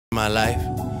my life.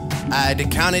 I had to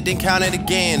count it, then count it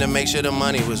again to make sure the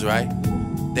money was right.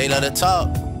 They love to talk.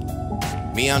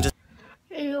 Me, I'm just...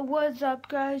 Hey, what's up,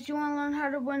 guys? You want to learn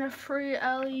how to win a free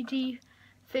LED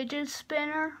fidget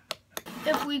spinner?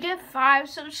 If we get 5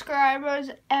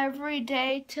 subscribers every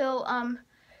day till,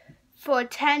 for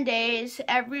 10 days,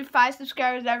 every 5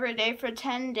 subscribers every day for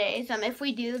 10 days, if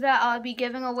we do that, I'll be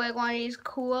giving away one of these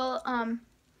cool,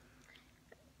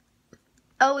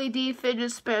 LED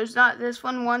fidget spinners, not this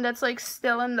one that's like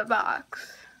still in the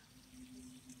box.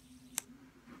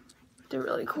 They're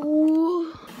really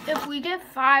cool. If we get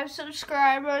 5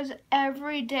 subscribers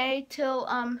every day till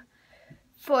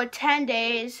for 10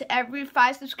 days, every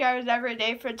 5 subscribers every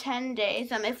day for 10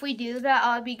 days, if we do that,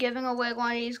 I'll be giving away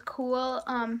one of these cool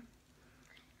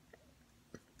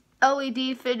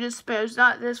LED fidget spinners,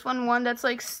 not this one that's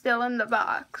like still in the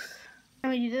box. Can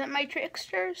we do that, my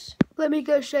tricksters? Let me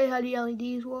go show you how the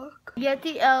LEDs work. To get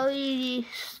the LED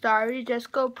started,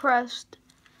 just go press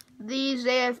these.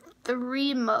 They have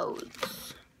 3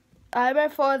 modes. I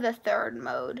prefer the 3rd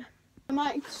mode. In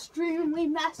my extremely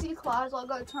messy closet, I'll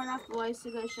go turn off the lights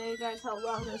to go show you guys how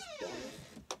well this goes.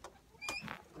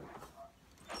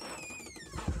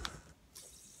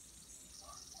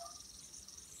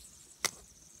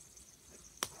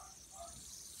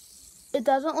 It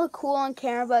doesn't look cool on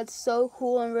camera, but it's so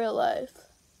cool in real life.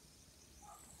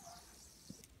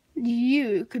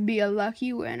 You could be a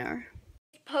lucky winner.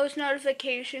 Post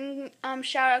notification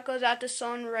shout out goes out to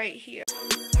someone right here.